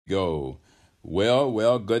go.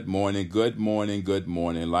 Well, good morning, good morning, good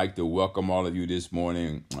morning. I'd like to welcome all of you this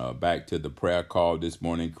morning back to the prayer call this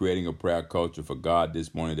morning, creating a prayer culture for God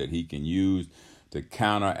this morning that he can use to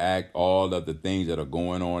counteract all of the things that are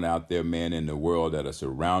going on out there, man, in the world that are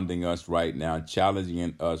surrounding us right now,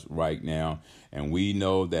 challenging us right now. And we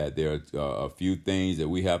know that there are a few things that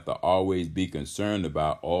we have to always be concerned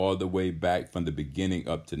about all the way back from the beginning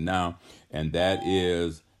up to now. And that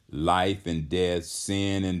is life and death,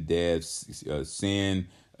 sin and death. Sin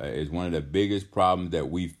is one of the biggest problems that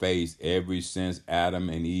we face ever since Adam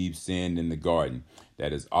and Eve sinned in the garden.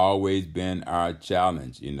 That has always been our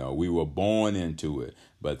challenge. You know, we were born into it.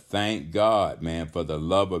 But thank God, man, for the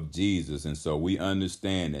love of Jesus. And so we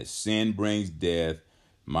understand that sin brings death,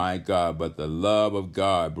 my God, but the love of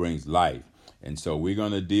God brings life. And so we're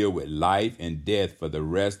going to deal with life and death for the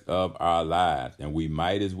rest of our lives. And we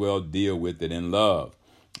might as well deal with it in love.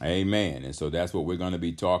 Amen. And so that's what we're going to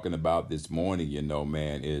be talking about this morning,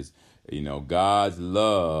 man, is, God's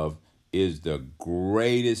love is the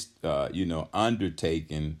greatest,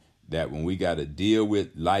 undertaking that when we got to deal with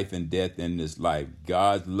life and death in this life.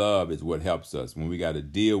 God's love is what helps us when we got to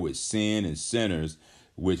deal with sin and sinners,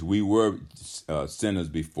 which we were sinners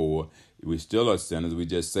before. We still are sinners. We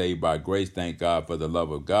just saved by grace. Thank God for the love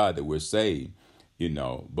of God that we're saved.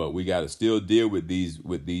 But we got to still deal with these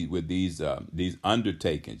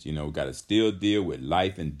undertakings. We got to still deal with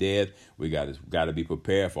life and death. We got to be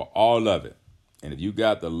prepared for all of it. And if you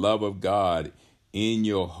got the love of God in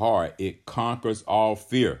your heart, it conquers all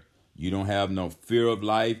fear. You don't have no fear of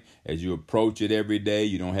life as you approach it every day.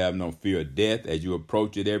 You don't have no fear of death as you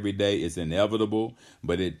approach it every day. It's inevitable,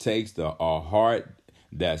 but it takes a heart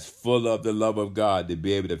that's full of the love of God to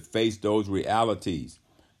be able to face those realities.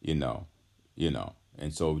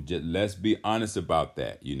 And so just let's be honest about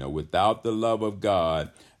that. Without the love of God,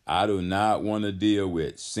 I do not want to deal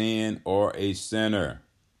with sin or a sinner.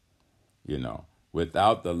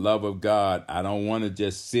 Without the love of God, I don't want to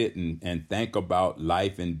just sit and think about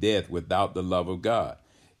life and death without the love of God.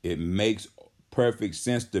 It makes perfect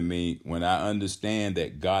sense to me when I understand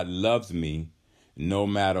that God loves me no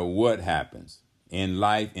matter what happens. In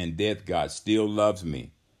life and death, God still loves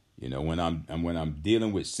me. When I'm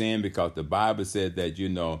dealing with sin, because the Bible said that,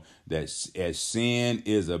 that as sin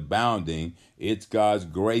is abounding, it's God's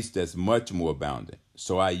grace that's much more abounding.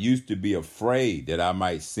 So I used to be afraid that I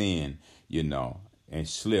might sin, and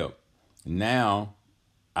slip. Now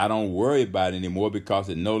I don't worry about it anymore because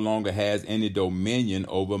it no longer has any dominion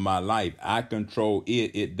over my life. I control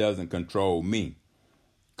it. It doesn't control me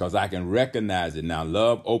because I can recognize it. Now,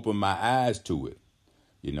 love opened my eyes to it.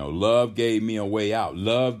 Love gave me a way out.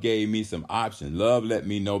 Love gave me some options. Love let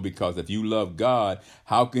me know, because if you love God,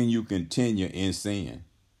 how can you continue in sin?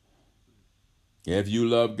 If you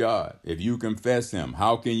love God, if you confess him,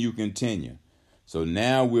 how can you continue? So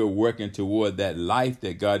now we're working toward that life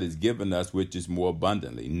that God has given us, which is more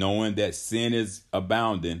abundantly, knowing that sin is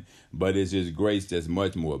abounding, but it's his grace that's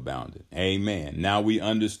much more abounding. Amen. Now we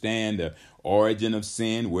understand the origin of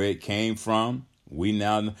sin, where it came from. We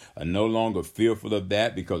now are no longer fearful of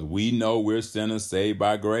that because we know we're sinners saved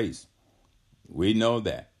by grace. We know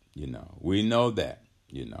that, we know that,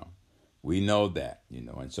 we know that,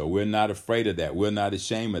 and so we're not afraid of that. We're not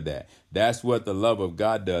ashamed of that. That's what the love of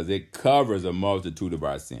God does. It covers a multitude of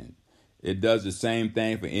our sins. It does the same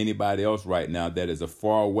thing for anybody else right now that is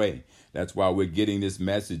far away. That's why we're getting this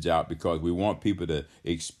message out, because we want people to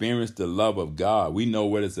experience the love of God. We know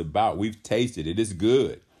what it's about. We've tasted it. It's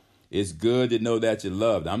good. It's good to know that you're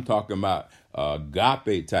loved. I'm talking about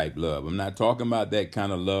agape type love. I'm not talking about that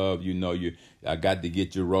kind of love. I got to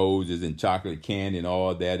get your roses and chocolate candy and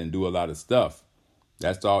all that and do a lot of stuff.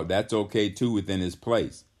 That's all. That's okay too within its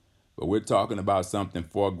place. But we're talking about something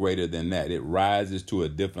far greater than that. It rises to a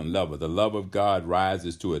different level. The love of God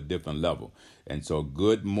rises to a different level. And so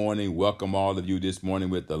good morning. Welcome all of you this morning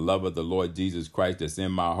with the love of the Lord Jesus Christ that's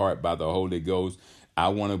in my heart by the Holy Ghost. I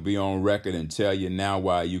want to be on record and tell you now,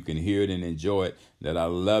 while you can hear it and enjoy it, that I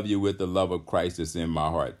love you with the love of Christ that's in my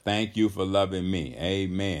heart. Thank you for loving me.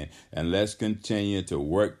 Amen. And let's continue to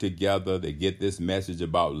work together to get this message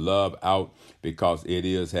about love out, because it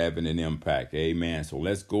is having an impact. Amen. So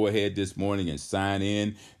let's go ahead this morning and sign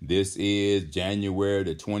in. This is January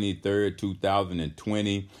the 23rd,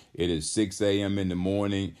 2020. It is 6 a.m. in the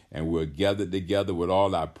morning, and we're gathered together with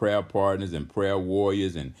all our prayer partners and prayer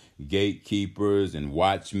warriors and gatekeepers and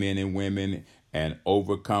watchmen and women and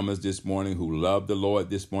overcomers this morning who love the Lord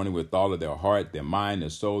this morning with all of their heart, their mind, their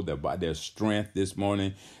soul, their strength this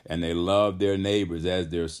morning, and they love their neighbors as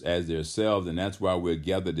themselves. And that's why we're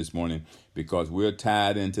gathered this morning, because we're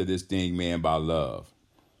tied into this thing, man, by love.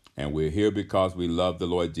 And we're here because we love the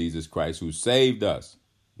Lord Jesus Christ who saved us.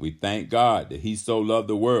 We thank God that he so loved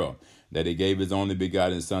the world that he gave his only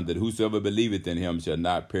begotten Son, that whosoever believeth in him shall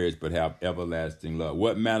not perish but have everlasting love.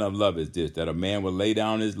 What manner of love is this, that a man will lay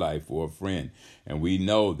down his life for a friend? And we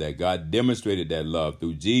know that God demonstrated that love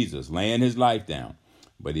through Jesus laying his life down.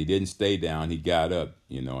 But he didn't stay down. He got up,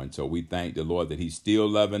 and so we thank the Lord that he's still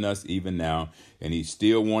loving us even now. And he's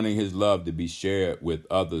still wanting his love to be shared with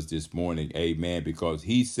others this morning. Amen. Because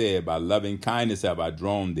he said, by loving kindness have I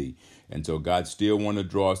drawn thee. And so God still want to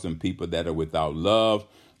draw some people that are without love.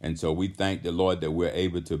 And so we thank the Lord that we're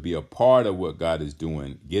able to be a part of what God is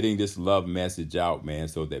doing, getting this love message out, man,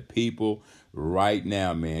 so that people right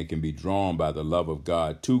now, man, can be drawn by the love of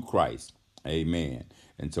God to Christ. Amen.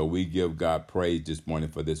 And so we give God praise this morning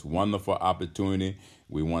for this wonderful opportunity.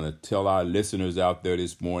 We want to tell our listeners out there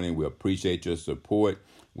this morning, we appreciate your support.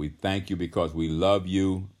 We thank you because we love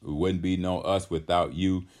you. It wouldn't be no us without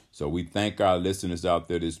you. So we thank our listeners out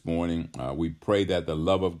there this morning. We pray that the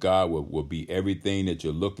love of God will be everything that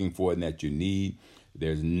you're looking for and that you need.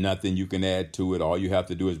 There's nothing you can add to it. All you have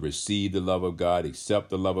to do is receive the love of God, accept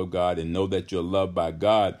the love of God, and know that you're loved by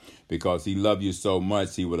God because he loved you so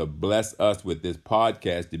much. He would have blessed us with this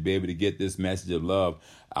podcast to be able to get this message of love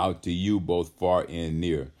out to you both far and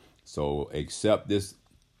near. So accept this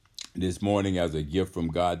morning as a gift from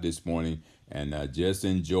God this morning. And just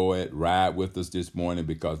enjoy it. Ride with us this morning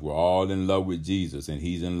because we're all in love with Jesus and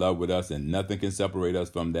he's in love with us, and nothing can separate us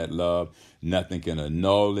from that love. Nothing can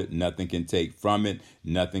annul it. Nothing can take from it.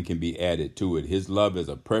 Nothing can be added to it. His love is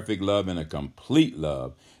a perfect love and a complete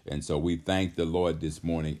love. And so we thank the Lord this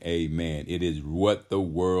morning. Amen. It is what the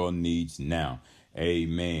world needs now.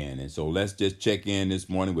 Amen. And so let's just check in this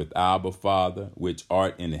morning with Abba, Father, which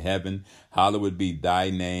art in heaven. Hallowed be thy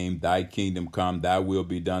name, thy kingdom come, thy will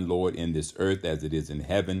be done, Lord, in this earth as it is in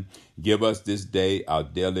heaven. Give us this day our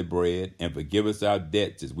daily bread, and forgive us our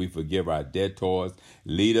debts as we forgive our debtors.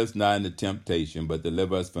 Lead us not into temptation, but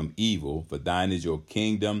deliver us from evil. For thine is your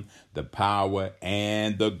kingdom, the power,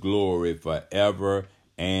 and the glory forever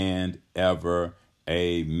and ever.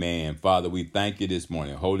 Amen. Father, we thank you this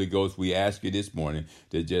morning. Holy Ghost, we ask you this morning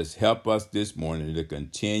to just help us this morning to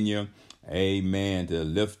continue, amen, to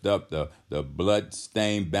lift up the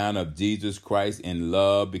blood-stained banner of Jesus Christ in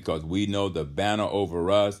love, because we know the banner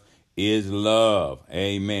over us is love.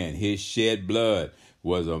 Amen. His shed blood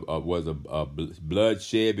was a blood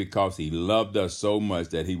shed because he loved us so much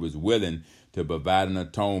that he was willing to provide an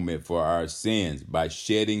atonement for our sins by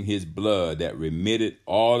shedding his blood that remitted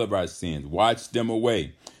all of our sins, washed them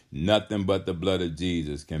away. Nothing but the blood of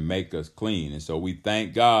Jesus can make us clean. And so we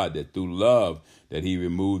thank God that through love that he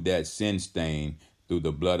removed that sin stain through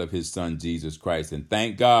the blood of his son, Jesus Christ. And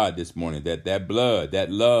thank God this morning that blood,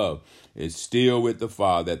 that love is still with the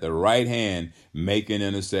Father at the right hand, making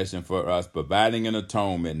intercession for us, providing an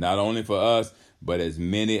atonement, not only for us, but as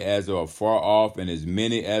many as are far off, and as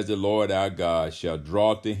many as the Lord our God shall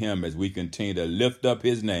draw to him as we continue to lift up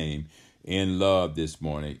his name in love this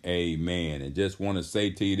morning. Amen. And just want to say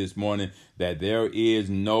to you this morning that there is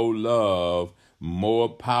no love more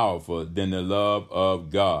powerful than the love of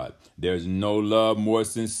God. There's no love more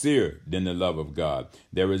sincere than the love of God.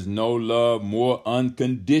 There is no love more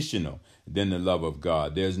unconditional than the love of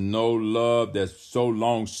God. There's no love that's so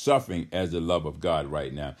long-suffering as the love of God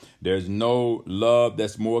right now. There's no love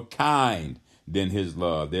that's more kind than his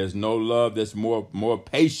love. There's no love that's more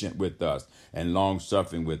patient with us and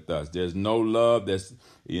long-suffering with us. There's no love that's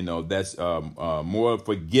more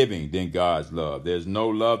forgiving than God's love. There's no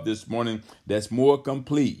love this morning that's more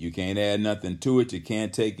complete. You can't add nothing to it. You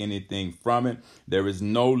can't take anything from it. There is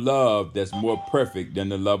no love that's more perfect than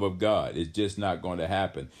the love of God. It's just not going to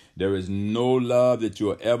happen. There is no love that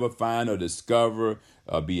you'll ever find or discover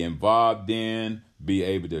or be involved in, be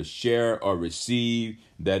able to share or receive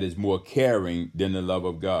that is more caring than the love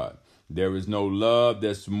of God. There is no love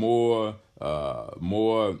that's there's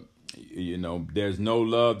no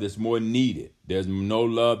love that's more needed. There's no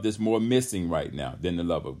love that's more missing right now than the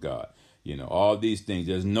love of God. All these things.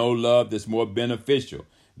 There's no love that's more beneficial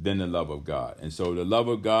than the love of God. And so the love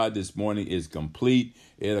of God this morning is complete.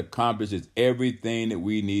 It accomplishes everything that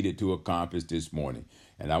we needed to accomplish this morning.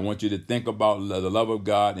 And I want you to think about the love of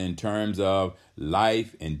God in terms of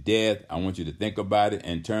life and death. I want you to think about it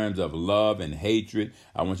in terms of love and hatred.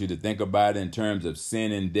 I want you to think about it in terms of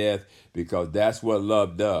sin and death, because that's what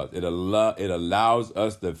love does. It allows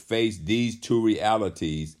us to face these two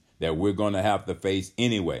realities that we're going to have to face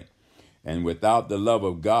anyway. And without the love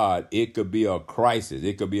of God, it could be a crisis.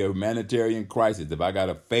 It could be a humanitarian crisis. If I got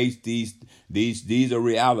to face these are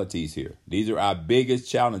realities here. These are our biggest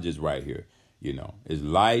challenges right here. Is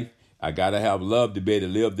life. I got to have love to be able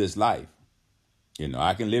to live this life.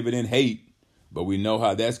 I can live it in hate, but we know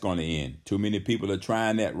how that's going to end. Too many people are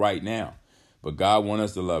trying that right now. But God wants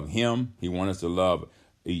us to love him. He wants us to love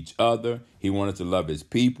each other. He wants us to love his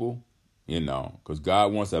people, because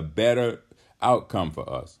God wants a better outcome for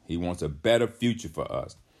us. He wants a better future for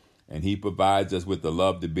us. And he provides us with the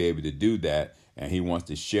love to be able to do that. And he wants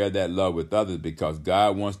to share that love with others because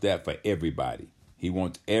God wants that for everybody. He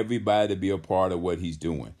wants everybody to be a part of what he's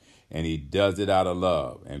doing. And he does it out of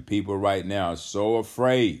love. And people right now are so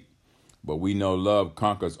afraid. But we know love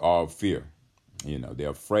conquers all fear. They're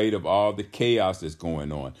afraid of all the chaos that's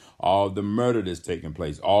going on, all the murder that's taking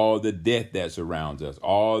place, all the death that surrounds us,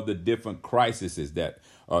 all the different crises that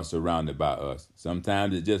are surrounded by us.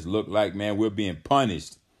 Sometimes it just looks like, man, we're being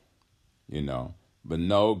punished, But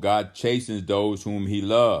no, God chastens those whom he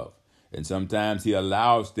loves. And sometimes he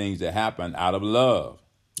allows things to happen out of love.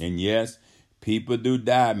 And yes, people do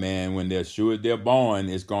die, man. When they're sure they're born,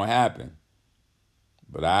 it's going to happen.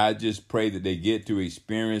 But I just pray that they get to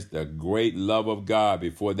experience the great love of God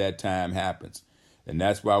before that time happens. And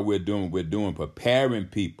that's why we're doing preparing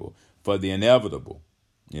people for the inevitable,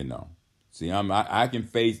 See, I can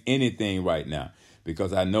face anything right now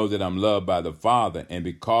because I know that I'm loved by the Father. And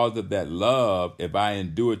because of that love, if I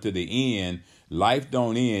endure to the end, life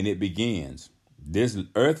don't end, it begins. This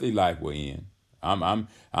earthly life will end.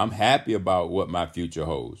 I'm happy about what my future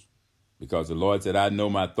holds. Because the Lord said, I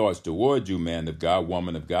know my thoughts toward you, man of God,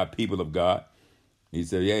 woman of God, people of God. He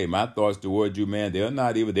said, hey, my thoughts toward you, man,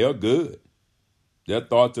 they're good. They're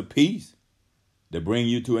thoughts of peace that bring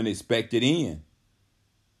you to an expected end,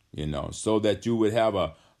 so that you would have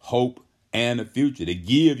a hope and a future, to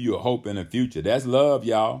give you a hope and a future. That's love,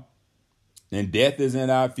 y'all. And death is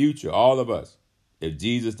in our future, all of us. If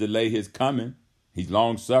Jesus delayed his coming, he's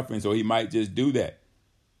long suffering, so he might just do that,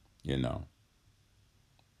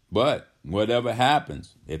 But whatever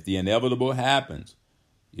happens, if the inevitable happens,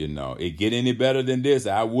 it get any better than this,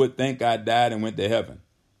 I would think I died and went to heaven.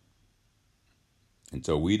 And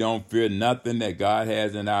so we don't fear nothing that God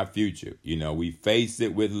has in our future. We face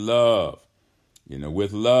it with love,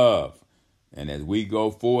 with love. And as we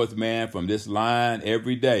go forth, man, from this line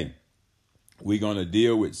every day, we're going to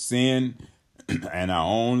deal with sin in our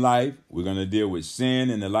own life. We're going to deal with sin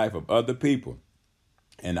in the life of other people.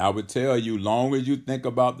 And I would tell you, long as you think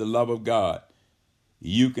about the love of God,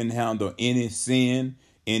 you can handle any sin,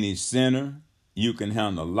 any sinner. You can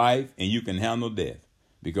handle life and you can handle death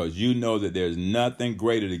because you know that there's nothing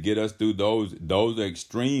greater to get us through those are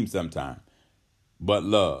extremes sometimes, but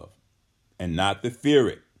love and not to fear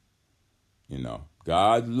it.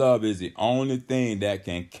 God's love is the only thing that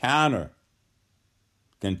can counter,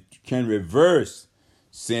 can reverse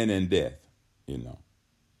sin and death.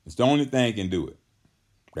 It's the only thing can do it.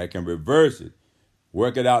 That can reverse it,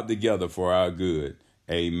 work it out together for our good.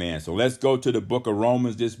 Amen. So let's go to the book of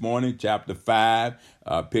Romans this morning, chapter 5,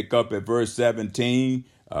 pick up at verse 17,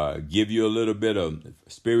 give you a little bit of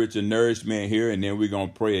spiritual nourishment here, and then we're going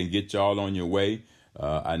to pray and get y'all on your way.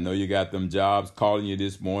 I know you got them jobs calling you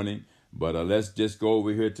this morning, but let's just go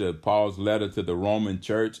over here to Paul's letter to the Roman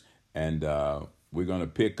church, and we're going to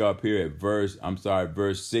pick up here at verse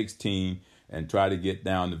 16, and try to get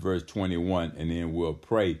down to verse 21, and then we'll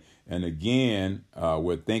pray. And again,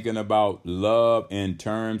 we're thinking about love in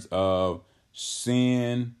terms of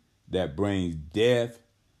sin that brings death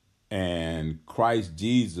and Christ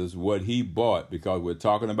Jesus, what he bought, because we're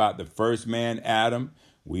talking about the first man, Adam.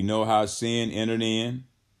 We know how sin entered in.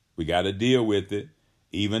 We got to deal with it.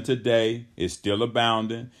 Even today, it's still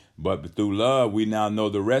abounding. But through love, we now know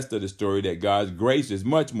the rest of the story, that God's grace is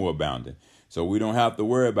much more abounding. So we don't have to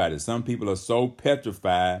worry about it. Some people are so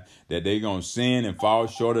petrified that they're going to sin and fall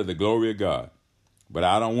short of the glory of God. But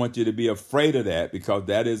I don't want you to be afraid of that, because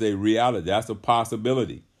that is a reality. That's a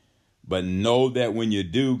possibility. But know that when you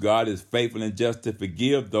do, God is faithful and just to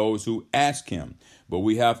forgive those who ask him. But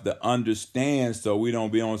we have to understand so we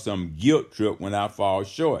don't be on some guilt trip when I fall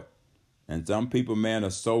short. And some people, man,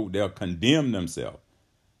 they'll condemn themselves.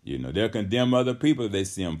 They'll condemn other people if they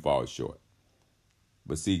see them fall short.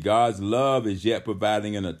 But see, God's love is yet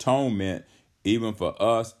providing an atonement even for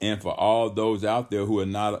us and for all those out there who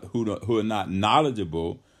are not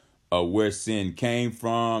knowledgeable of where sin came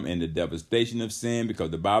from and the devastation of sin, because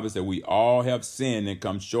the Bible said we all have sinned and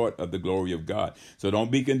come short of the glory of God. So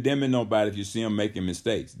don't be condemning nobody if you see them making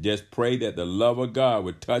mistakes. Just pray that the love of God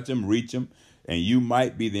would touch them, reach them, and you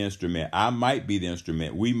might be the instrument. I might be the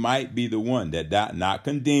instrument. We might be the one that not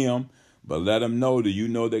condemn, but let them know, do you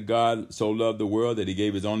know that God so loved the world that he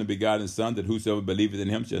gave his only begotten son, that whosoever believeth in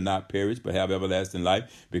him shall not perish but have everlasting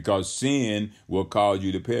life, because sin will cause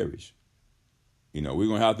you to perish. We're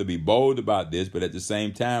going to have to be bold about this, but at the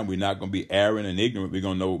same time, we're not going to be arrogant and ignorant. We're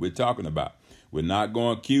going to know what we're talking about. We're not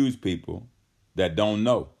going to accuse people that don't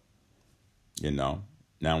know, Now,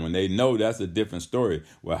 when they know, that's a different story.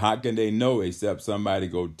 Well, how can they know except somebody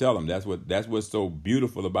go tell them? That's what's so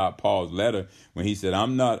beautiful about Paul's letter when he said,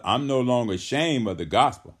 I'm no longer ashamed of the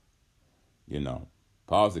gospel.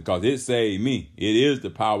 Paul said, because it saved me. It is the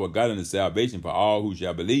power of God and the salvation for all who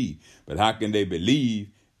shall believe. But how can they believe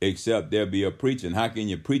except there be a preacher? And how can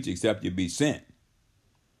you preach except you be sent?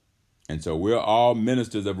 And so we're all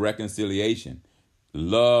ministers of reconciliation.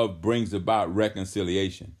 Love brings about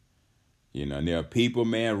reconciliation. And there are people,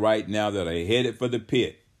 man, right now that are headed for the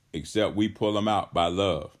pit, except we pull them out by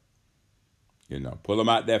love. Pull them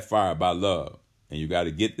out that fire by love. And you got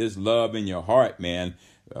to get this love in your heart, man.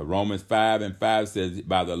 Romans 5:5 says,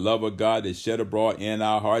 by the love of God that's shed abroad in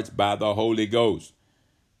our hearts by the Holy Ghost.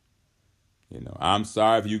 I'm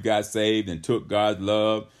sorry if you got saved and took God's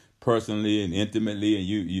love personally and intimately,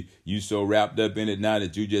 and you so wrapped up in it now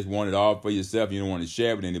that you just want it all for yourself. You don't want to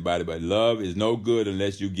share it with anybody. But love is no good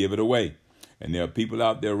unless you give it away. And there are people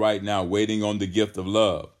out there right now waiting on the gift of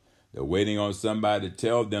love. They're waiting on somebody to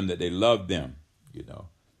tell them that they love them.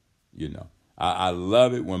 I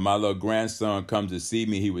love it when my little grandson comes to see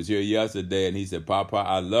me. He was here yesterday and he said, Papa,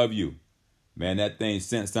 I love you. Man, that thing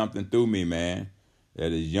sent something through me, man.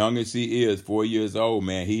 That as young as he is, 4 years old,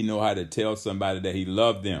 man, he know how to tell somebody that he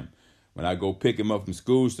loved them. When I go pick him up from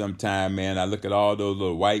school sometime, man, I look at all those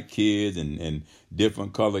little white kids and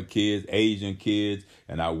different colored kids, Asian kids,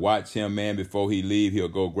 and I watch him, man, before he leave, he'll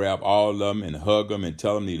go grab all of them and hug them and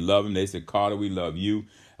tell them he love them. They say, Carter, we love you.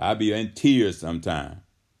 I be in tears sometime.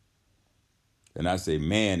 And I say,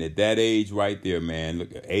 man, at that age right there, man,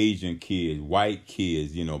 look at Asian kids, white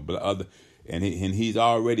kids, other. And he's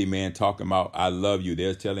already, man, talking about, I love you.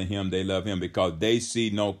 They're telling him they love him because they see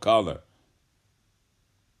no color.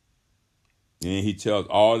 And he tells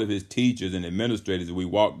all of his teachers and administrators, as we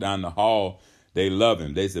walk down the hall, they love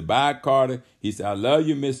him. They said, bye, Carter. He said, I love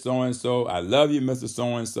you, Miss So-and-so. I love you, Mr.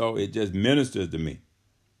 So-and-so. It just ministers to me.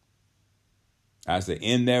 I said,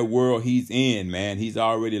 in that world he's in, man, he's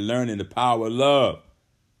already learning the power of love.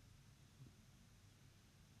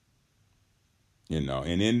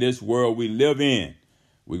 And in this world we live in,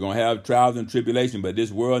 we're going to have trials and tribulation, but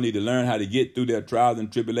this world need to learn how to get through their trials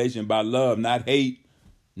and tribulation by love, not hate,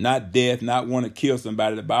 not death, not want to kill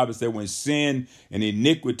somebody. The Bible said when sin and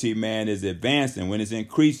iniquity, man, is advancing, when it's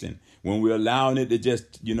increasing, when we're allowing it to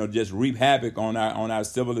just reap havoc on our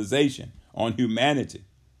civilization, on humanity.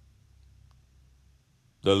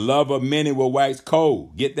 The love of many will wax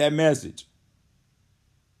cold. Get that message.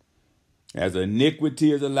 As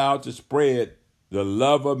iniquity is allowed to spread, the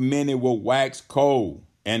love of many will wax cold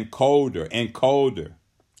and colder and colder.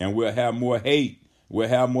 And we'll have more hate. We'll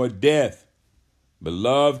have more death. But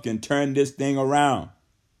love can turn this thing around.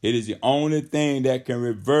 It is the only thing that can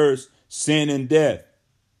reverse sin and death.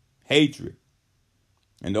 Hatred.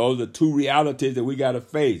 And those are two realities that we got to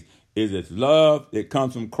face. Is it's love that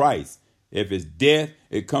comes from Christ. If it's death,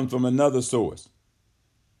 it comes from another source.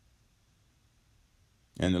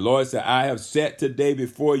 And the Lord said, I have set today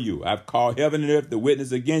before you. I've called heaven and earth to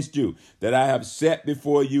witness against you, that I have set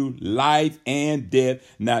before you life and death.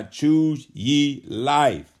 Now choose ye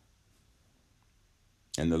life.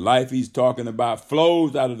 And the life he's talking about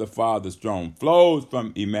flows out of the Father's throne, flows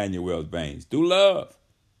from Emmanuel's veins through love.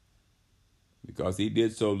 Because he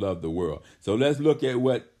did so love the world. So let's look at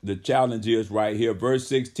what the challenge is right here. Verse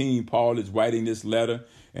 16, Paul is writing this letter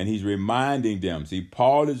and he's reminding them. See,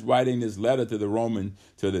 Paul is writing this letter to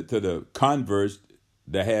the converts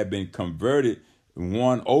that have been converted,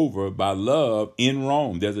 won over by love in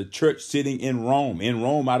Rome. There's a church sitting in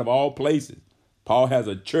Rome out of all places. Paul has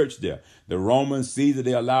a church there. The Roman Caesar,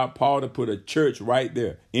 they allowed Paul to put a church right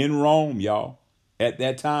there in Rome, y'all, at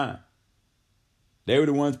that time. They were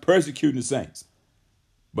the ones persecuting the saints.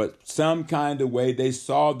 But some kind of way, they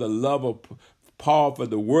saw the love of Paul for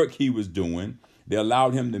the work he was doing. They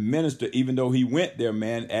allowed him to minister, even though he went there,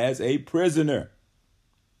 man, as a prisoner.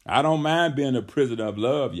 I don't mind being a prisoner of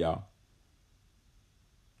love, y'all.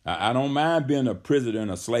 I don't mind being a prisoner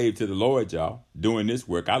and a slave to the Lord, y'all, doing this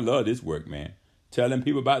work. I love this work, man. Telling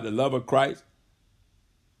people about the love of Christ.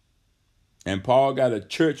 And Paul got a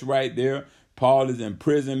church right there. Paul is in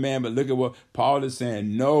prison, man, but look at what Paul is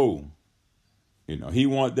saying. No. He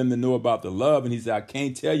wants them to know about the love. And he said, I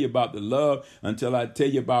can't tell you about the love until I tell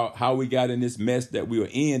you about how we got in this mess that we were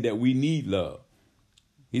in, that we need love.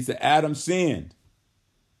 He said, Adam sinned.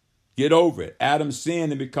 Get over it. Adam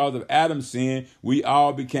sinned, and because of Adam's sin, we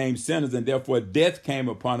all became sinners, and therefore death came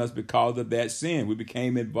upon us because of that sin. We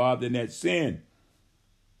became involved in that sin.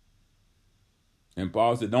 And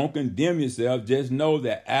Paul said, don't condemn yourself. Just know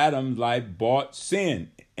that Adam's life brought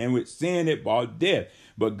sin. And with sin, it brought death.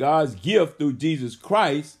 But God's gift through Jesus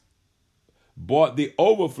Christ brought the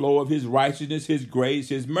overflow of his righteousness, his grace,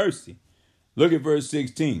 his mercy. Look at verse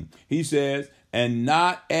 16. He says, and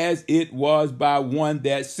not as it was by one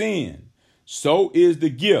that sinned, so is the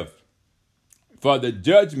gift. For the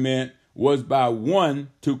judgment was by one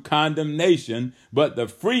to condemnation, but the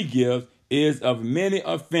free gift is of many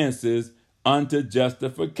offenses unto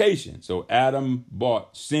justification. So Adam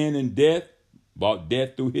brought sin and death, brought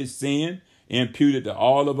death through his sin, imputed to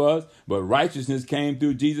all of us, but righteousness came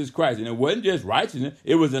through Jesus Christ. And it wasn't just righteousness,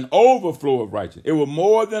 it was an overflow of righteousness. It was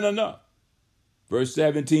more than enough. Verse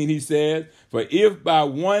 17, he says, for if by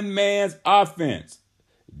one man's offense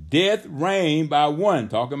death reigned by one,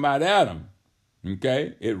 talking about Adam,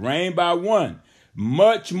 okay, it reigned by one,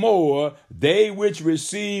 much more they which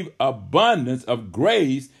receive abundance of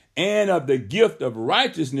grace and of the gift of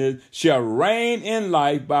righteousness shall reign in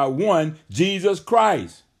life by one, Jesus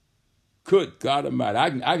Christ. Good God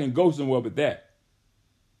Almighty. I can go somewhere with that.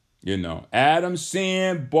 You know, Adam's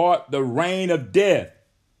sin brought the reign of death,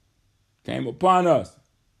 came upon us.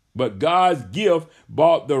 But God's gift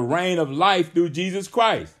brought the reign of life through Jesus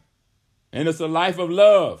Christ. And it's a life of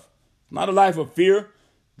love, not a life of fear.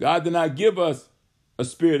 God did not give us a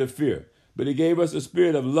spirit of fear, but he gave us a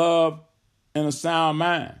spirit of love and a sound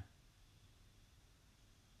mind.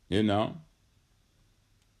 You know.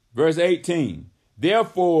 Verse 18,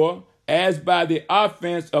 therefore, as by the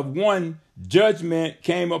offense of one judgment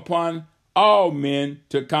came upon all men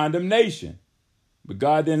to condemnation. But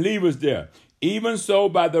God didn't leave us there. Even so,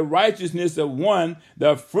 by the righteousness of one,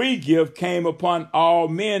 the free gift came upon all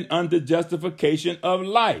men unto justification of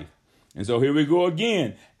life. And so here we go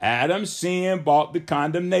again. Adam's sin brought the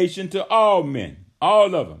condemnation to all men,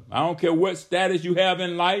 all of them. I don't care what status you have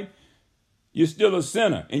in life. You're still a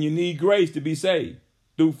sinner and you need grace to be saved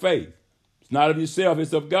through faith. It's not of yourself,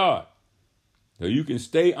 it's of God. So you can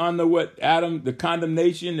stay under the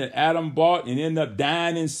condemnation that Adam brought and end up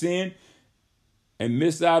dying in sin and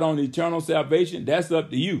miss out on eternal salvation. That's up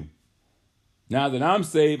to you. Now that I'm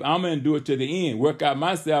saved, I'm going to do it to the end. Work out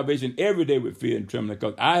my salvation every day with fear and trembling,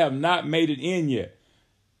 because I have not made it in yet.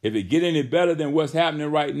 If it get any better than what's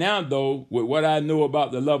happening right now, though, with what I know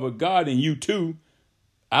about the love of God and you too,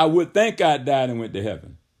 I would think I died and went to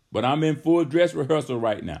heaven. But I'm in full dress rehearsal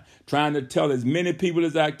right now, trying to tell as many people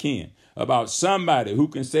as I can about somebody who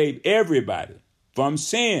can save everybody from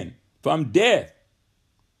sin, from death,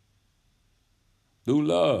 through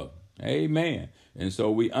love. Amen. And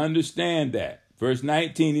so we understand that. Verse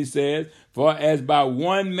 19, he says, for as by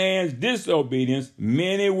one man's disobedience,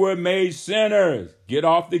 many were made sinners. Get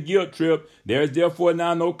off the guilt trip. There is therefore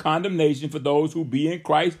now no condemnation for those who be in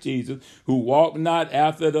Christ Jesus, who walk not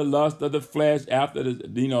after the lust of the flesh, after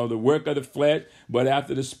the work of the flesh, but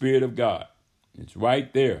after the Spirit of God. It's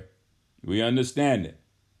right there. We understand it.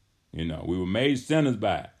 We were made sinners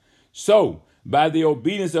by it. So, by the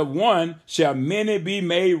obedience of one shall many be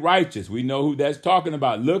made righteous. We know who that's talking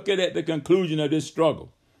about. Look at the conclusion of this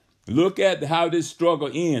struggle. Look at how this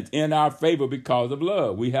struggle ends in our favor because of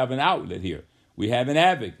love. We have an outlet here. We have an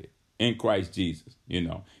advocate in Christ Jesus.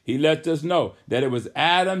 He lets us know that it was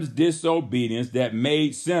Adam's disobedience that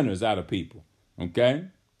made sinners out of people. Okay?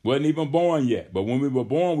 Wasn't even born yet. But when we were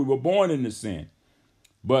born into sin.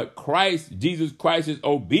 But Jesus Christ's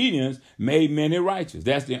obedience made many righteous.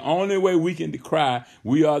 That's the only way we can decry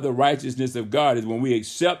we are the righteousness of God, is when we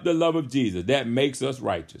accept the love of Jesus. That makes us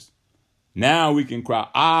righteous. Now we can cry,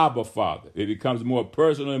 Abba, Father. It becomes more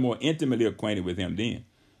personal and more intimately acquainted with him then.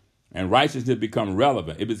 And righteousness becomes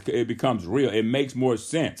relevant. It becomes real. It makes more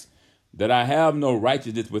sense that I have no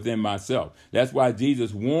righteousness within myself. That's why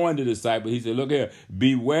Jesus warned the disciples. He said, look here,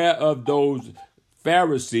 beware of those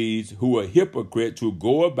Pharisees who are hypocrites who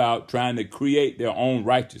go about trying to create their own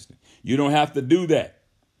righteousness. You don't have to do that.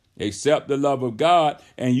 Accept the love of God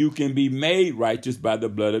and you can be made righteous by the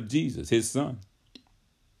blood of Jesus, his son.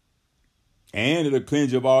 And it'll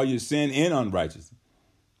cleanse you of all your sin and unrighteousness.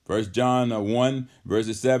 1 John 1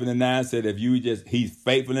 verses 7 and 9 said, he's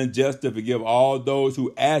faithful and just to forgive all those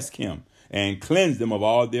who ask him and cleanse them of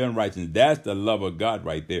all their unrighteousness. That's the love of God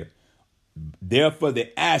right there. There for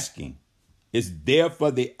the asking. It's there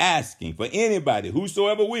for the asking, for anybody,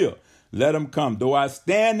 whosoever will, let them come. Though I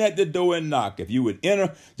stand at the door and knock, if you would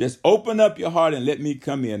enter, just open up your heart and let me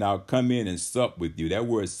come in. I'll come in and sup with you. That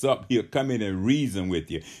word sup, he'll come in and reason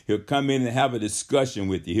with you. He'll come in and have a discussion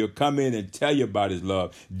with you. He'll come in and tell you about his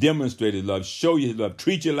love, demonstrate his love, show you his love,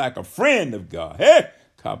 treat you like a friend of God. Hey,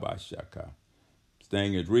 kabashaka. This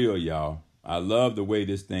thing is real, y'all. I love the way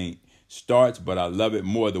this thing starts, but I love it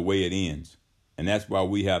more the way it ends. And that's why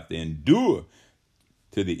we have to endure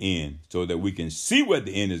to the end so that we can see what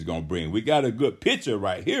the end is going to bring. We got a good picture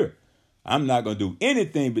right here. I'm not going to do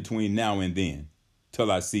anything between now and then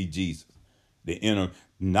till I see Jesus.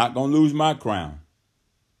 Not going to lose my crown.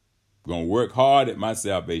 Going to work hard at my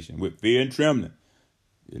salvation with fear and trembling,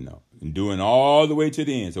 and doing all the way to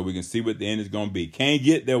the end so we can see what the end is going to be. Can't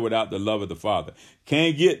get there without the love of the Father.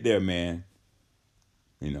 Can't get there, man,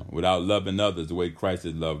 without loving others the way Christ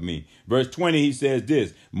has loved me. Verse 20, he says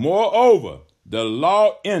this, moreover, the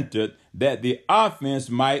law entered that the offense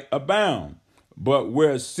might abound. But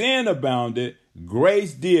where sin abounded,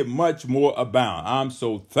 grace did much more abound. I'm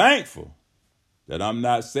so thankful that I'm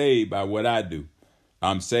not saved by what I do.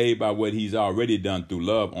 I'm saved by what he's already done through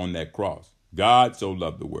love on that cross. God so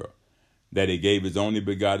loved the world that he gave his only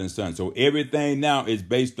begotten son. So everything now is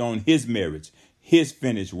based on his merits, his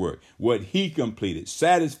finished work, what he completed,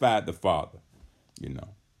 satisfied the Father.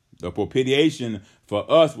 The propitiation for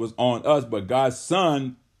us was on us, but God's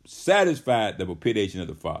son satisfied the propitiation of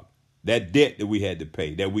the Father. That debt that we had to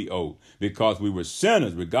pay, that we owed, because we were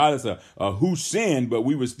sinners, regardless of who sinned, but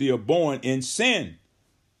we were still born in sin.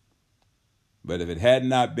 But if it had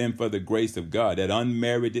not been for the grace of God, that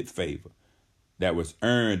unmerited favor that was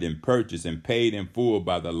earned and purchased and paid in full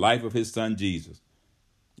by the life of his son Jesus,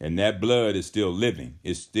 and that blood is still living,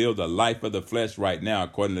 it's still the life of the flesh right now,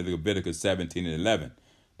 according to Leviticus 17 and 11,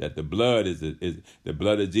 that the blood is the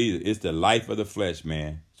blood of Jesus. It's the life of the flesh,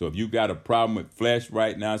 man. So if you got a problem with flesh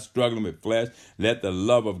right now, struggling with flesh, let the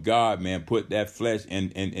love of God, man, put that flesh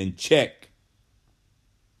in check.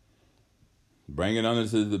 Bring it under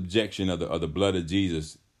the objection of the blood of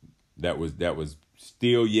Jesus that was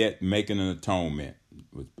still yet making an atonement.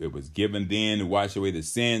 It was given then to wash away the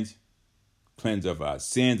sins, cleanse of our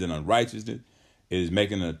sins and unrighteousness. It is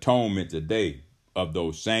making an atonement today of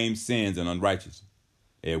those same sins and unrighteousness.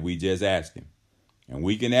 And we just ask him. And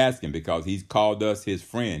we can ask him because he's called us his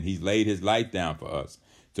friend. He's laid his life down for us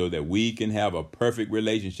so that we can have a perfect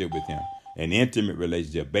relationship with him, an intimate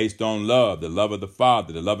relationship based on love, the love of the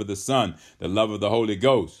Father, the love of the Son, the love of the Holy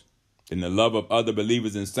Ghost, and the love of other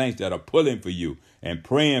believers and saints that are pulling for you and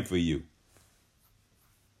praying for you.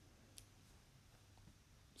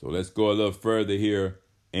 So let's go a little further here.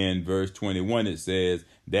 In verse 21, it says,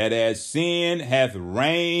 that as sin hath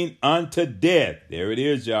reigned unto death, there it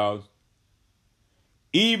is, y'all,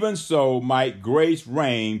 even so might grace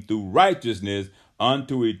reign through righteousness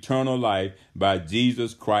unto eternal life by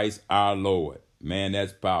Jesus Christ our Lord. Man,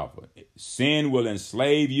 that's powerful. Sin will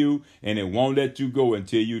enslave you and it won't let you go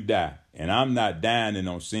until you die. And I'm not dying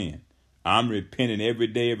on sin. I'm repenting every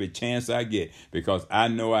day, every chance I get, because I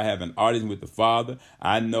know I have an audience with the Father.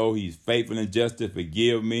 I know he's faithful and just to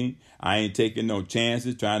forgive me. I ain't taking no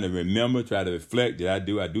chances, trying to remember, try to reflect. Did I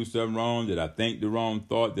do something wrong? Did I think the wrong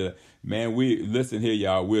thought? Man, listen here,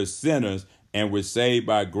 y'all. We're sinners and we're saved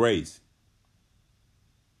by grace.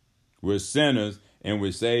 We're sinners and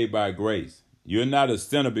we're saved by grace. You're not a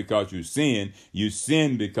sinner because you sin. You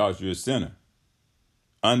sin because you're a sinner.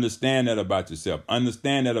 Understand that about yourself.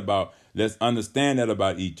 Let's understand that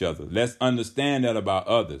about each other. Let's understand that about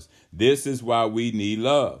others. This is why we need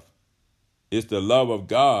love. It's the love of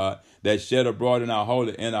God that's shed abroad in our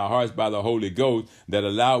hearts by the Holy Ghost that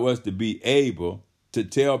allow us to be able to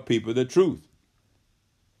tell people the truth.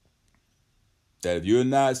 That if you're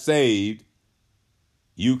not saved,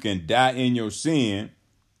 you can die in your sin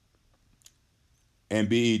and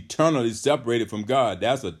be eternally separated from God.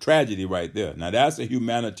 That's a tragedy right there. Now, that's a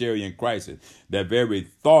humanitarian crisis. The very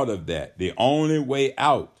thought of that, the only way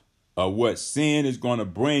out of what sin is going to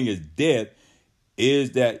bring is death,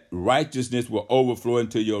 is that righteousness will overflow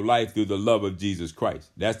into your life through the love of Jesus Christ.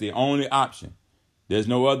 That's the only option. There's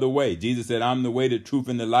no other way. Jesus said, I'm the way, the truth,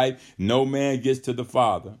 and the life. No man gets to the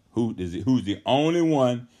Father, who's the only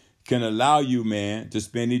one can allow you, man, to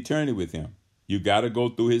spend eternity with him. You got to go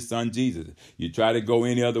through his son, Jesus. You try to go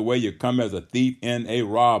any other way, you come as a thief and a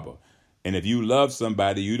robber. And if you love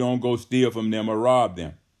somebody, you don't go steal from them or rob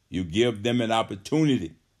them. You give them an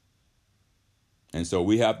opportunity. And so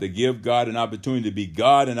we have to give God an opportunity to be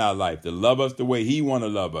God in our life, to love us the way he want to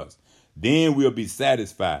love us. Then we'll be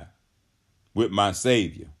satisfied with my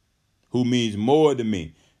Savior, who means more to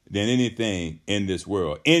me than anything in this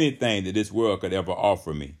world, anything that this world could ever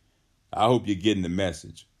offer me. I hope you're getting the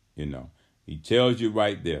message, He tells you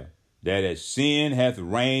right there that as sin hath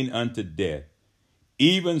reigned unto death,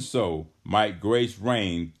 even so might grace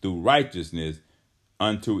reign through righteousness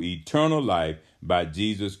unto eternal life by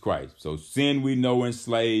Jesus Christ. So sin we know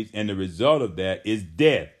enslaves, and the result of that is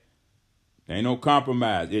death. There ain't no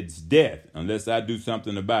compromise. It's death unless I do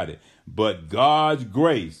something about it. But God's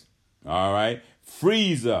grace, all right,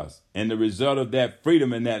 frees us. And the result of that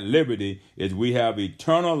freedom and that liberty is we have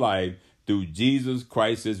eternal life through Jesus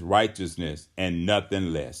Christ's righteousness and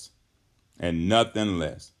nothing less. And nothing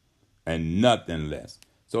less. And nothing less.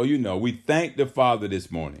 So, we thank the Father this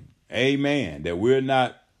morning. Amen. That we're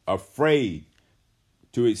not afraid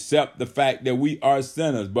to accept the fact that we are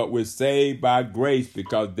sinners, but we're saved by grace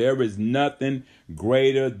because there is nothing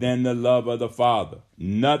greater than the love of the Father.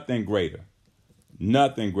 Nothing greater.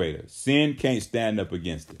 Nothing greater. Sin can't stand up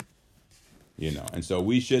against it. And so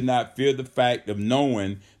we should not fear the fact of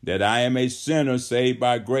knowing that I am a sinner saved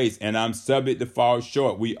by grace and I'm subject to fall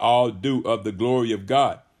short. We all do of the glory of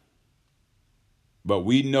God. But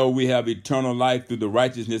we know we have eternal life through the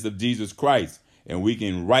righteousness of Jesus Christ. And we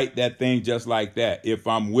can write that thing just like that. If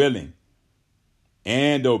I'm willing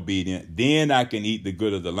and obedient, then I can eat the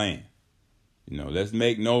good of the land. Let's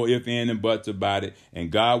make no ifs, ands, and buts about it.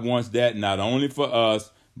 And God wants that not only for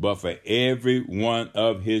us, but for every one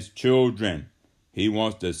of his children. He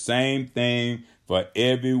wants the same thing for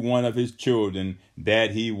every one of his children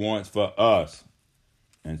that he wants for us.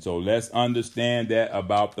 And so let's understand that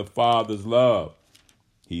about the Father's love.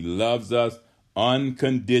 He loves us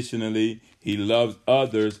unconditionally. He loves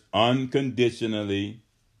others unconditionally.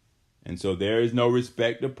 And so there is no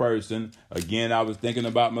respect of person. Again, I was thinking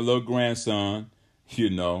about my little grandson.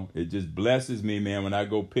 It just blesses me, man, when I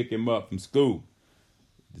go pick him up from school.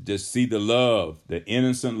 To just see the love, the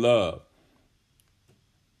innocent love.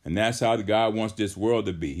 And that's how God wants this world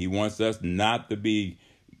to be. He wants us not to be,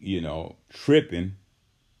 tripping,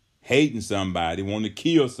 hating somebody, wanting to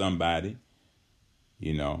kill somebody.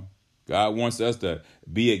 God wants us to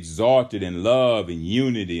be exalted in love and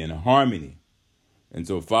unity and harmony. And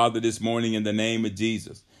so, Father, this morning in the name of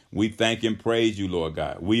Jesus, we thank and praise you, Lord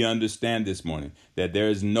God. We understand this morning that there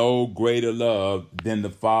is no greater love than the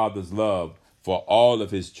Father's love for all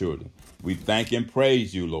of his children. We thank and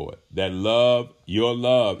praise you, Lord, that your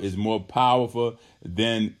love is more powerful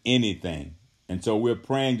than anything. And so we're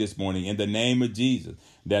praying this morning in the name of Jesus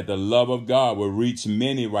that the love of God will reach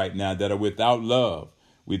many right now that are without love.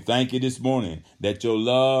 We thank you this morning that your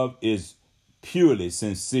love is purely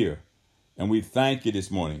sincere. And we thank you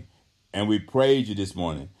this morning and we praise you this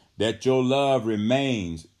morning that your love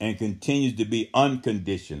remains and continues to be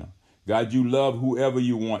unconditional. God, you love whoever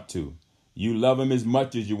you want to. You love him as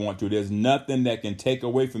much as you want to. There's nothing that can take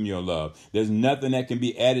away from your love. There's nothing that can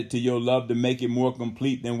be added to your love to make it more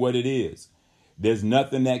complete than what it is. There's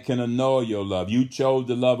nothing that can annul your love. You chose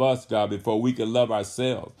to love us, God, before we could love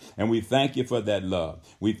ourselves. And we thank you for that love.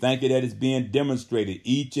 We thank you that it's being demonstrated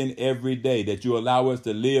each and every day, that you allow us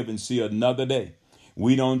to live and see another day.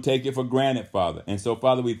 We don't take it for granted, Father. And so,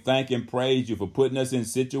 Father, we thank and praise you for putting us in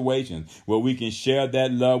situations where we can share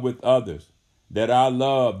that love with others. That our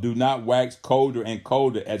love do not wax colder and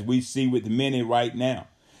colder as we see with many right now.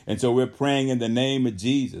 And so we're praying in the name of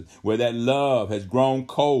Jesus, where that love has grown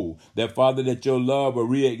cold, that, Father, that your love will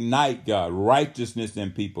reignite, God, righteousness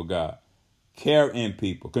in people, God, care in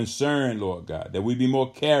people, concern, Lord God, that we be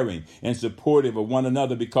more caring and supportive of one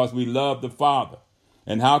another because we love the Father.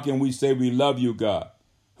 And how can we say we love you, God,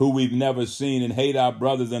 who we've never seen, and hate our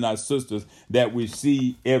brothers and our sisters that we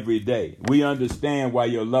see every day? We understand why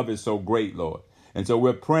your love is so great, Lord. And so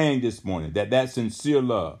we're praying this morning that sincere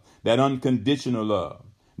love, that unconditional love,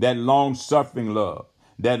 that long-suffering love,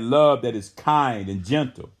 that love that is kind and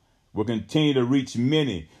gentle will continue to reach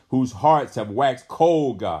many whose hearts have waxed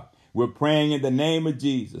cold, God. We're praying in the name of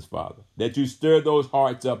Jesus, Father, that you stir those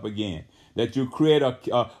hearts up again, that you create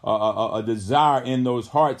a desire in those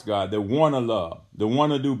hearts, God, that want to love, that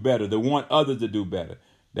want to do better, that want others to do better,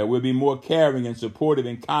 that we'll be more caring and supportive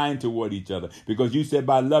and kind toward each other, because you said,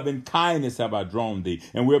 by loving kindness have I drawn thee.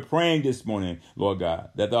 And we're praying this morning, Lord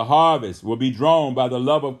God, that the harvest will be drawn by the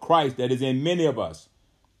love of Christ that is in many of us.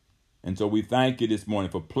 And so we thank you this morning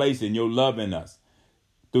for placing your love in us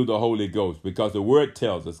through the Holy Ghost, because the word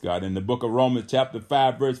tells us, God, in the book of Romans chapter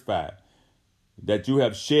 5, verse 5, that you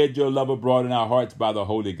have shed your love abroad in our hearts by the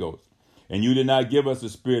Holy Ghost. And you did not give us a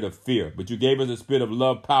spirit of fear, but you gave us a spirit of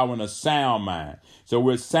love, power, and a sound mind. So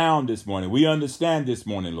we're sound this morning. We understand this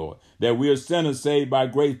morning, Lord, that we are sinners saved by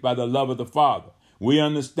grace by the love of the Father. We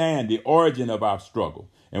understand the origin of our struggle.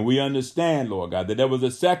 And we understand, Lord God, that there was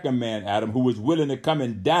a second man, Adam, who was willing to come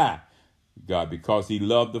and die, God, because he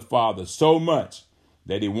loved the Father so much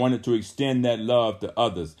that he wanted to extend that love to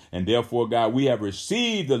others. And therefore, God, we have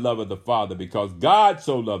received the love of the Father because God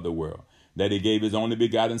so loved the world that he gave his only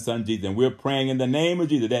begotten Son, Jesus. And we're praying in the name of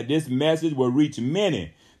Jesus that this message will reach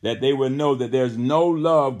many, that they will know that there's no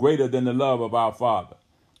love greater than the love of our Father.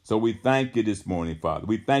 So we thank you this morning, Father.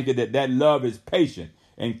 We thank you that that love is patient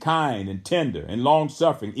and kind and tender and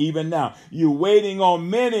long-suffering. Even now, you're waiting on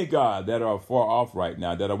many, God, that are far off right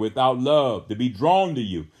now, that are without love, to be drawn to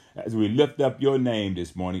you as we lift up your name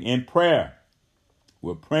this morning in prayer.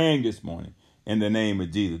 We're praying this morning in the name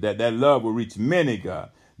of Jesus, that love will reach many,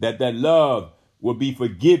 God, that love will be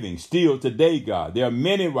forgiving still today, God. There are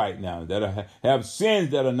many right now that have sins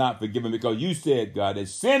that are not forgiven because you said, God, that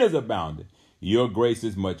sin is abounding. Your grace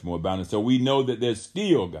is much more abounding. So we know that there's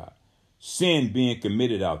still, God, sin being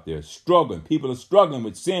committed out there, struggling. People are struggling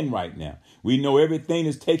with sin right now. We know everything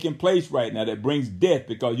is taking place right now that brings death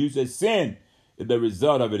because you said sin, the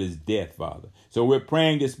result of it is death, Father. So we're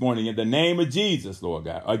praying this morning in the name of Jesus, Lord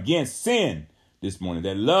God, against sin this morning,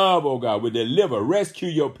 that love, oh God, will deliver, rescue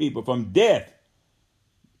your people from death,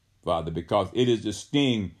 Father, because it is the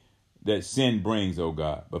sting that sin brings, oh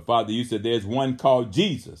God. But Father, you said there's one called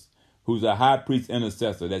Jesus, who's a high priest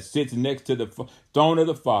intercessor that sits next to the throne of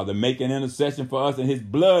the Father, making intercession for us, and his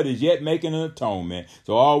blood is yet making an atonement.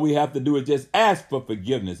 So all we have to do is just ask for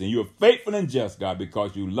forgiveness, and you're faithful and just, God,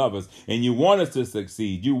 because you love us and you want us to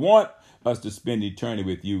succeed. You want us to spend eternity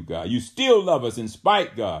with you, God. You still love us in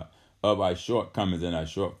spite, God, of our shortcomings and our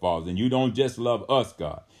shortfalls. And you don't just love us,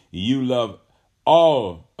 God. You love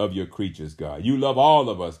all of your creatures, God. You love all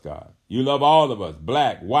of us, God. You love all of us,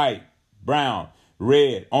 black, white, brown,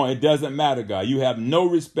 red. Oh, it doesn't matter, God. You have no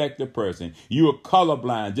respect to person. You are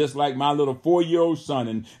colorblind, just like my little 4-year-old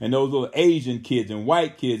son and those little Asian kids and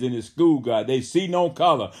white kids in his school, God. They see no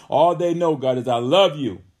color. All they know, God, is I love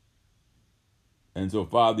you. And so,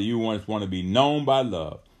 Father, you want to be known by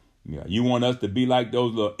love. Yeah, you want us to be like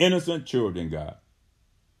those little innocent children, God,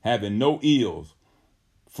 having no ills,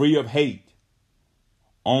 free of hate,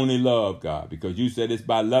 only love, God, because you said it's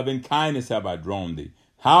by loving kindness have I drawn thee.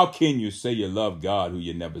 How can you say you love God who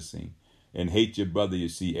you never seen and hate your brother you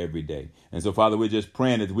see every day? And so, Father, we're just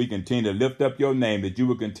praying as we continue to lift up your name, that you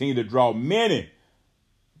will continue to draw many,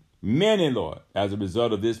 Lord, as a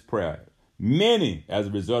result of this prayer, many as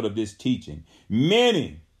a result of this teaching,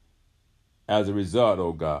 many as a result,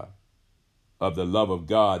 oh God, of the love of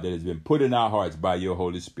God that has been put in our hearts by your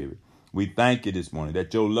Holy Spirit. We thank you this morning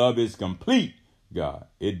that your love is complete, God.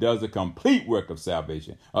 It does a complete work of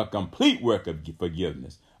salvation, a complete work of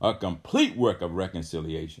forgiveness, a complete work of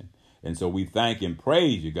reconciliation. And so we thank and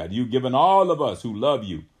praise you, God. You've given all of us who love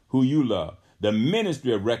you, who you love, the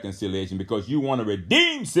ministry of reconciliation because you want to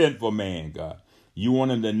redeem sinful man, God. You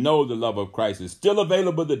want them to know the love of Christ is still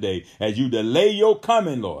available today. As you delay your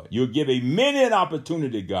coming, Lord, you'll give a many an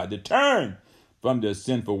opportunity, God, to turn from their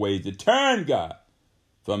sinful ways, to turn, God,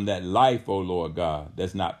 from that life, oh Lord God,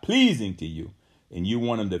 that's not pleasing to you. And you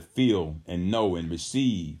want them to feel and know and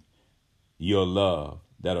receive your love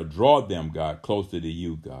that'll draw them, God, closer to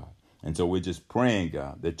you, God. And so we're just praying,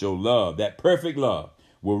 God, that your love, that perfect love,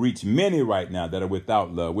 will reach many right now that are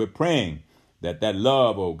without love. We're praying that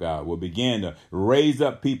love, oh God, will begin to raise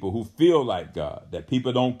up people who feel like God, that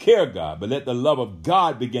people don't care, God, but let the love of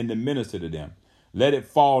God begin to minister to them. Let it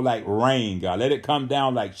fall like rain, God. Let it come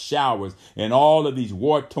down like showers in all of these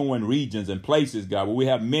war-torn regions and places, God, where we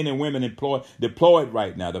have men and women deployed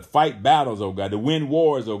right now to fight battles, oh God, to win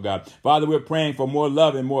wars, oh God. Father, we're praying for more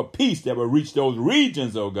love and more peace that will reach those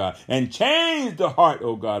regions, oh God, and change the heart,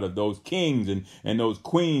 oh God, of those kings and those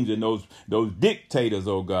queens and those dictators,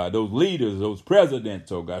 oh God, those leaders, those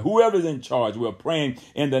presidents, oh God, whoever's in charge. We're praying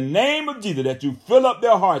in the name of Jesus that you fill up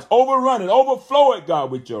their hearts, overrun it, overflow it,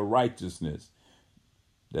 God, with your righteousness.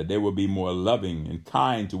 That they will be more loving and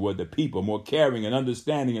kind toward the people, more caring and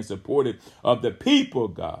understanding and supportive of the people,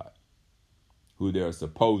 God, who they're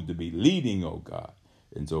supposed to be leading, oh God.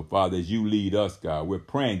 And so, Father, as you lead us, God, we're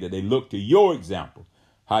praying that they look to your example,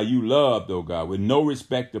 how you loved, oh God, with no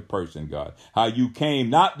respect of person, God, how you came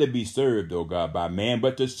not to be served, oh God, by man,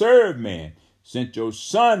 but to serve man. Sent your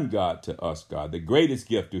son, God, to us, God. The greatest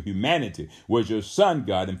gift to humanity was your son,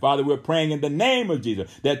 God. And Father, we're praying in the name of Jesus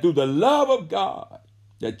that through the love of God,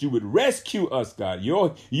 that you would rescue us, God,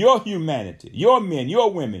 your humanity, your men,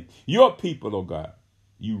 your women, your people, oh God.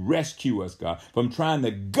 You rescue us, God, from trying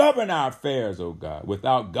to govern our affairs, oh God,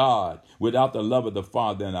 without the love of the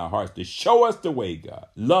Father in our hearts to show us the way, God.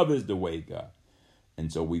 Love is the way, God.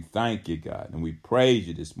 And so we thank you, God, and we praise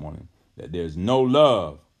you this morning that there's no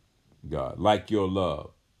love, God, like your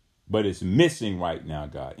love. But it's missing right now,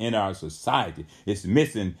 God, in our society. It's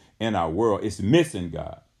missing in our world. It's missing,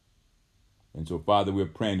 God. And so, Father, we're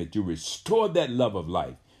praying that you restore that love of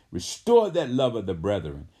life, restore that love of the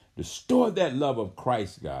brethren, restore that love of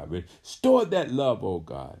Christ, God, restore that love, oh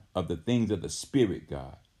God, of the things of the Spirit,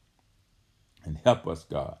 God, and help us,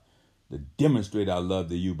 God, to demonstrate our love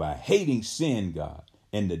to you by hating sin, God,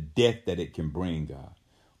 and the death that it can bring, God.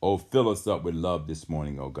 Oh, fill us up with love this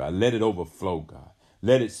morning, oh God. Let it overflow, God.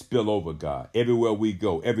 Let it spill over, God. Everywhere we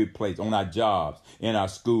go, every place, on our jobs, in our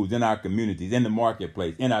schools, in our communities, in the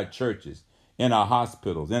marketplace, in our churches, in our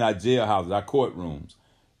hospitals, in our jailhouses, our courtrooms,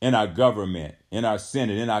 in our government, in our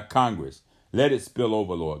Senate, in our Congress. Let it spill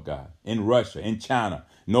over, Lord God, in Russia, in China,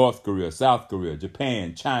 North Korea, South Korea,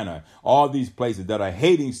 Japan, China, all these places that are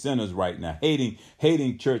hating sinners right now,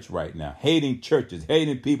 hating church right now, hating churches,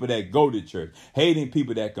 hating people that go to church, hating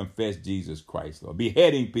people that confess Jesus Christ, Lord,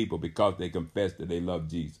 beheading people because they confess that they love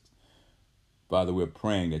Jesus. Father, we're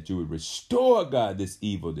praying that you would restore, God, this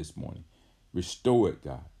evil this morning. Restore it,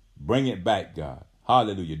 God. Bring it back, God.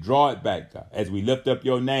 Hallelujah. Draw it back, God, as we lift up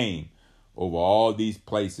your name over all these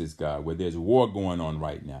places, God, where there's war going on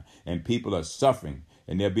right now and people are suffering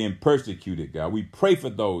and they're being persecuted, God. We pray for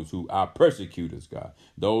those who are persecutors, God,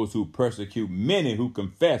 those who persecute many who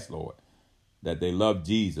confess, Lord, that they love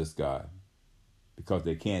Jesus, God, because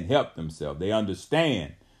they can't help themselves. They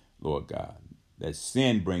understand, Lord God, that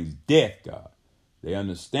sin brings death, God. They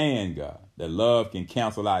understand, God, that love can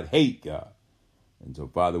cancel out hate, God. And so,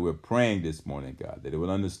 Father, we're praying this morning, God, that they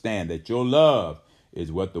will understand that your love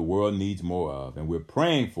is what the world needs more of. And we're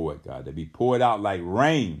praying for it, God, to be poured out like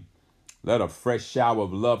rain. Let a fresh shower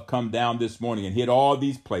of love come down this morning and hit all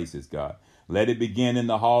these places, God. Let it begin in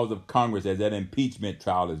the halls of Congress as that impeachment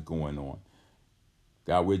trial is going on.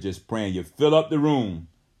 God, we're just praying you fill up the room,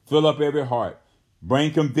 fill up every heart,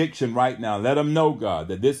 bring conviction right now. Let them know, God,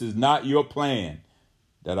 that this is not your plan,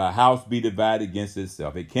 that our house be divided against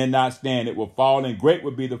itself. It cannot stand. It will fall, and great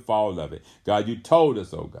will be the fall of it. God, you told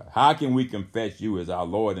us, oh God, how can we confess you as our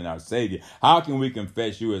Lord and our Savior? How can we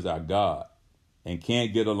confess you as our God and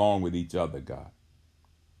can't get along with each other, God?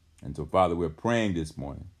 And so, Father, we're praying this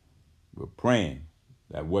morning. We're praying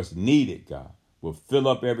that what's needed, God, will fill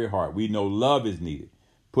up every heart. We know love is needed.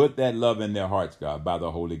 Put that love in their hearts, God, by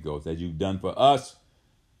the Holy Ghost, as you've done for us.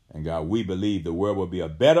 And God, we believe the world will be a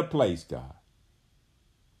better place, God.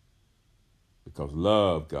 Because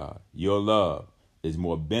love, God, your love is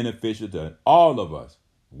more beneficial to all of us.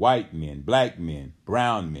 White men, black men,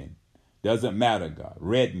 brown men. Doesn't matter, God.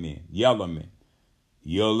 Red men, yellow men.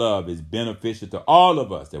 Your love is beneficial to all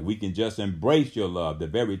of us, that we can just embrace your love, the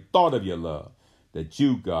very thought of your love. That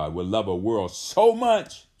you, God, will love a world so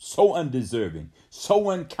much, so undeserving,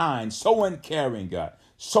 so unkind, so uncaring, God,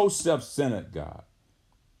 so self-centered, God,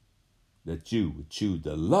 that you would choose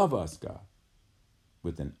to love us, God,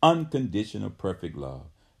 with an unconditional, perfect love.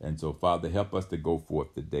 And so, Father, help us to go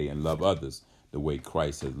forth today and love others the way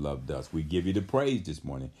Christ has loved us. We give you the praise this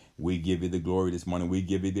morning. We give you the glory this morning. We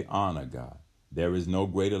give you the honor, God. There is no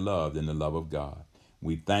greater love than the love of God.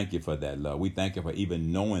 We thank you for that love. We thank you for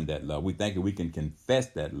even knowing that love. We thank you we can confess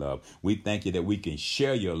that love. We thank you that we can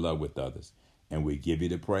share your love with others. And we give you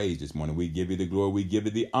the praise this morning. We give you the glory. We give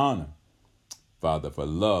you the honor. Father, for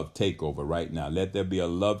love takeover right now. Let there be a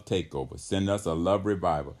love takeover. Send us a love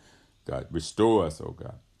revival. God, restore us, oh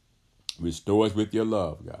God. Restore us with your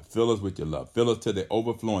love, God. Fill us with your love. Fill us to the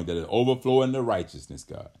overflowing, that it overflow into righteousness,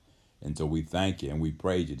 God. And so we thank you and we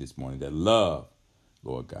praise you this morning that love,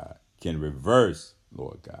 Lord God, can reverse,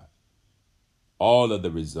 Lord God, all of the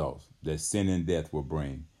results that sin and death will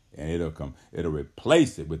bring. And it'll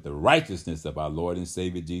replace it with the righteousness of our Lord and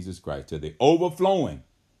Savior Jesus Christ to the overflowing.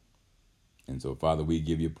 And so, Father, we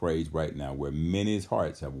give you praise right now. Where many's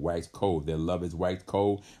hearts have waxed cold, their love is waxed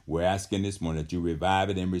cold. We're asking this morning that you revive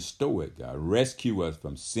it and restore it, God. Rescue us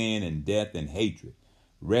from sin and death and hatred.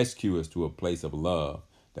 Rescue us to a place of love,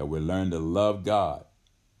 that we'll learn to love God,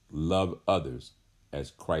 love others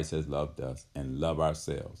as Christ has loved us, and love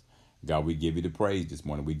ourselves. God, we give you the praise this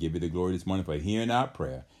morning. We give you the glory this morning for hearing our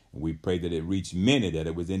prayer. And we pray that it reach many that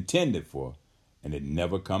it was intended for, and it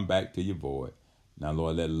never come back to you void. Now,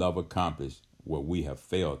 Lord, let love accomplish what we have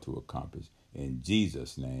failed to accomplish. In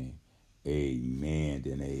Jesus' name, amen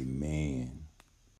and amen.